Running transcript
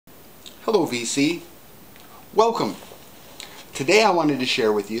Hello VC, welcome. Today I wanted to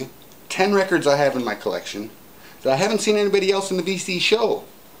share with you 10 records I have in my collection that I haven't seen anybody else in the VC show.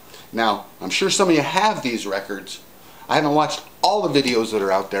 Now, I'm sure some of you have these records. I haven't watched all the videos that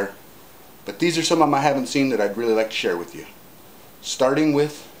are out there, but these are some of them I haven't seen that I'd really like to share with you. Starting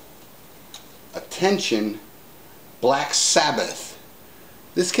with Attention, Black Sabbath.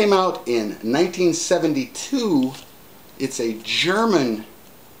 This came out in 1972. It's a German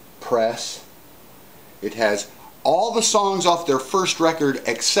press. It has all the songs off their first record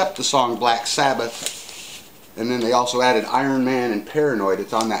except the song Black Sabbath, and then they also added Iron Man and Paranoid.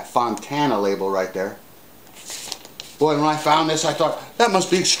 It's on that Fontana label right there. Boy, when I found this I thought that must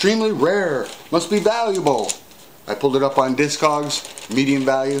be extremely rare, must be valuable. I pulled it up on Discogs, medium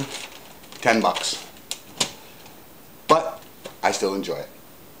value, 10 bucks. But I still enjoy it.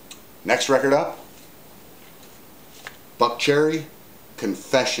 Next record up, Buckcherry,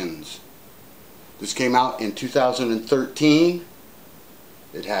 Confessions. This came out in 2013.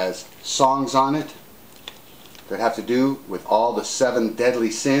 It has songs on it that have to do with all the 7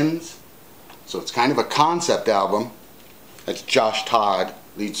 deadly sins. So it's kind of a concept album. That's Josh Todd,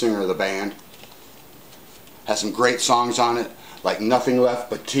 lead singer of the band. Has some great songs on it, like Nothing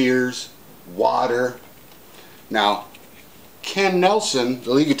Left But Tears, Water. Now, Ken Nelson,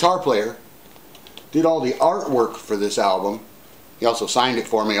 the lead guitar player, did all the artwork for this album. He also signed it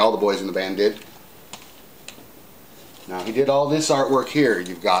for me, all the boys in the band did. Now he did all this artwork here.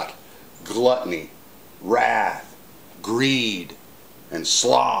 You've got Gluttony, Wrath, Greed, and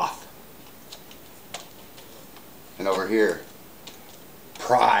Sloth. And over here,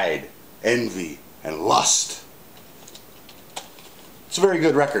 Pride, Envy, and Lust. It's a very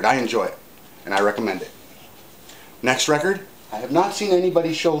good record. I enjoy it, and I recommend it. Next record, I have not seen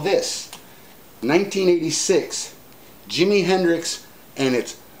anybody show this. 1986, Jimi Hendrix, and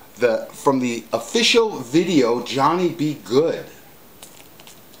it's from the official video Johnny B. Good.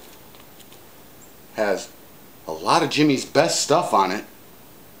 Has a lot of Jimmy's best stuff on it.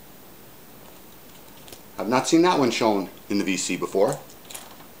 I've not seen that one shown in the VC before.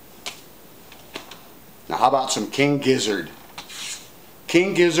 Now how about some King Gizzard?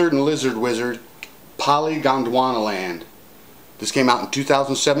 King Gizzard and Lizard Wizard, Polly Gondwanaland. This came out in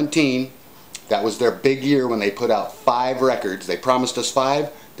 2017. That was their big year when they put out 5 records. They promised us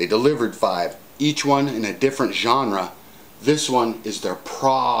 5, they delivered 5, each one in a different genre. This one is their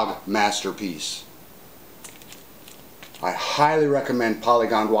prog masterpiece. I highly recommend Polly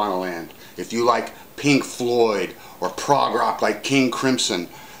Gondwanaland. If you like Pink Floyd or prog rock like King Crimson,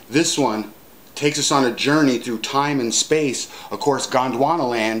 this one takes us on a journey through time and space. Of course,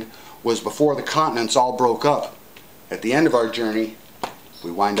 Gondwanaland was before the continents all broke up. At the end of our journey, we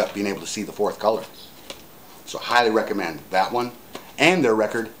wind up being able to see the 4th color. So I highly recommend that one and their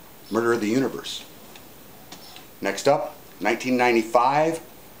record, Murder of the Universe. Next up, 1995,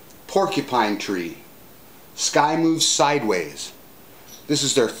 Porcupine Tree, Sky Moves Sideways. This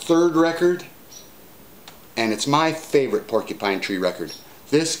is their 3rd record, and it's my favorite Porcupine Tree record.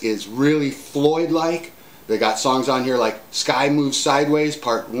 This is really Floyd-like. They got songs on here like Sky Moves Sideways,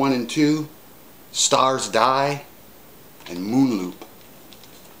 Part 1 and 2, Stars Die, and Moonloop.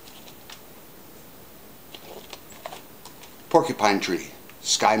 Porcupine Tree,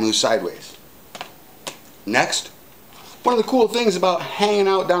 Sky Moves Sideways. Next, one of the cool things about hanging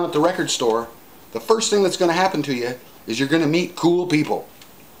out down at the record store, the first thing that's going to happen to you is you're going to meet cool people.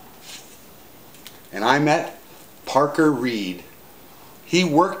 And I met Parker Reed. He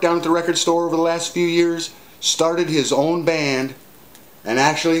worked down at the record store over the last few years, started his own band, and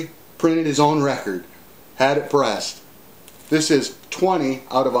actually printed his own record. Had it pressed. This is 20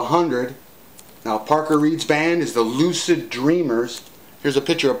 out of 100. Now Parker Reed's band is the Lucid Dreamers. Here's a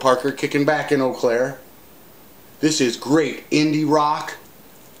picture of Parker kicking back in Eau Claire. This is great indie rock.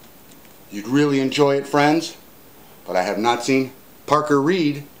 You'd really enjoy it, friends. But I have not seen Parker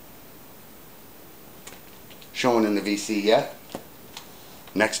Reed shown in the VC yet.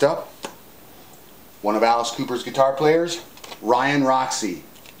 Next up, one of Alice Cooper's guitar players, Ryan Roxie.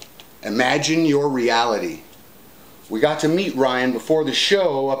 Imagine Your Reality. We got to meet Ryan before the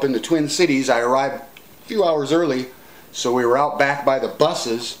show up in the Twin Cities. I arrived a few hours early, so we were out back by the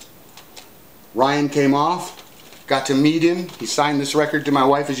buses. Ryan came off, got to meet him. He signed this record to my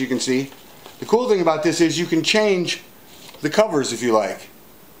wife, as you can see. The cool thing about this is you can change the covers if you like.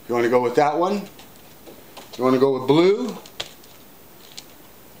 If you want to go with that one, if you want to go with blue,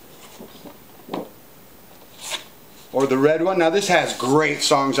 or the red one. Now this has great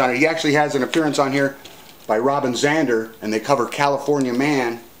songs on it. He actually has an appearance on here by Robin Zander, and they cover California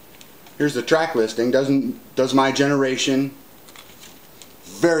Man. Here's the track listing. Does My Generation,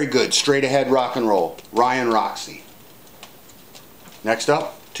 Very good, straight ahead rock and roll. Ryan Roxie. Next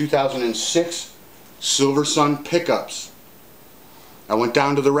up, 2006 Silver Sun Pickups. I went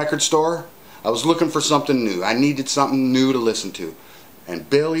down to the record store. I was looking for something new. I needed something new to listen to. And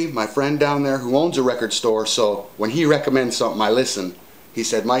Billy, my friend down there who owns a record store, so when he recommends something I listen, he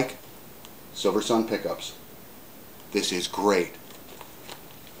said, Mike, Silver Sun Pickups. This is great.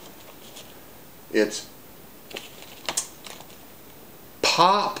 It's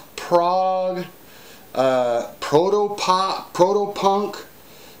pop, prog, proto-pop, proto-punk,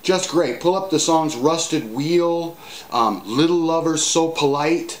 just great. Pull up the songs Rusted Wheel, Little Lovers So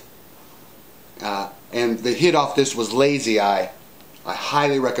Polite, and the hit off this was Lazy Eye. I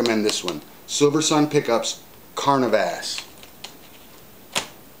highly recommend this one. Silver Sun Pickups, Carnivas.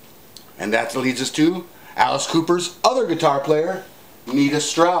 And that leads us to Alice Cooper's other guitar player, Nita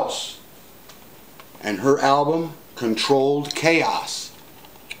Strauss, and her album, Controlled Chaos.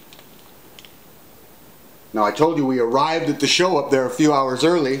 Now I told you we arrived at the show up there a few hours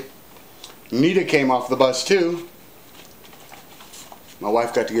early. Nita came off the bus too. My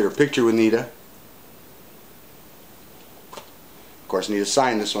wife got to get her picture with Nita. Of course, Nita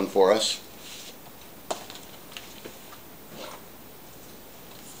signed this one for us.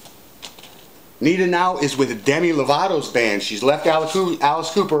 Nita now is with Demi Lovato's band. She's left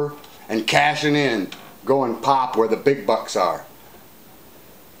Alice Cooper and cashing in, going pop where the big bucks are.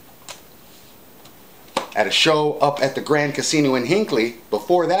 At a show up at the Grand Casino in Hinckley,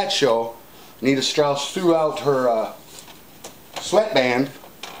 before that show, Nita Strauss threw out her sweatband,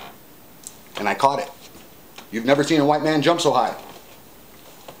 and I caught it. You've never seen a white man jump so high.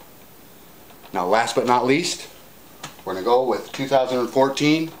 Now, last but not least, we're going to go with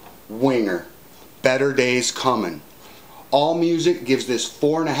 2014 Winger, Better Days Comin'. AllMusic gives this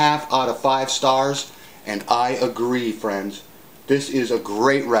 4.5 out of 5 stars, and I agree, friends. This is a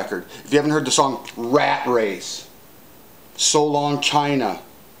great record. If you haven't heard the song Rat Race, So Long China,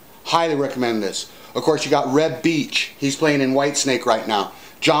 highly recommend this. Of course, you got Reb Beach. He's playing in Whitesnake right now.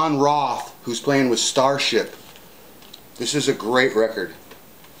 John Roth, who's playing with Starship. This is a great record.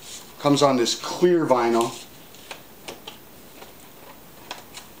 Comes on this clear vinyl.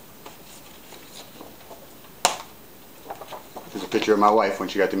 Here's a picture of my wife when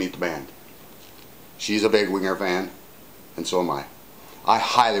she got to meet the band. She's a big Winger fan, and so am I. I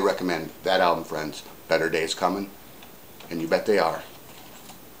highly recommend that album, friends. Better Days Comin', and you bet they are.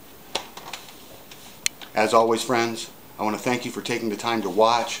 As always, friends, I want to thank you for taking the time to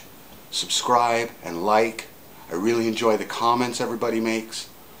watch, subscribe, and like. I really enjoy the comments everybody makes.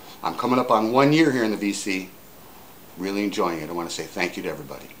 I'm coming up on 1 year here in the VC. Really enjoying it. I want to say thank you to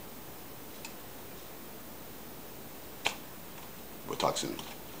everybody. We'll talk soon.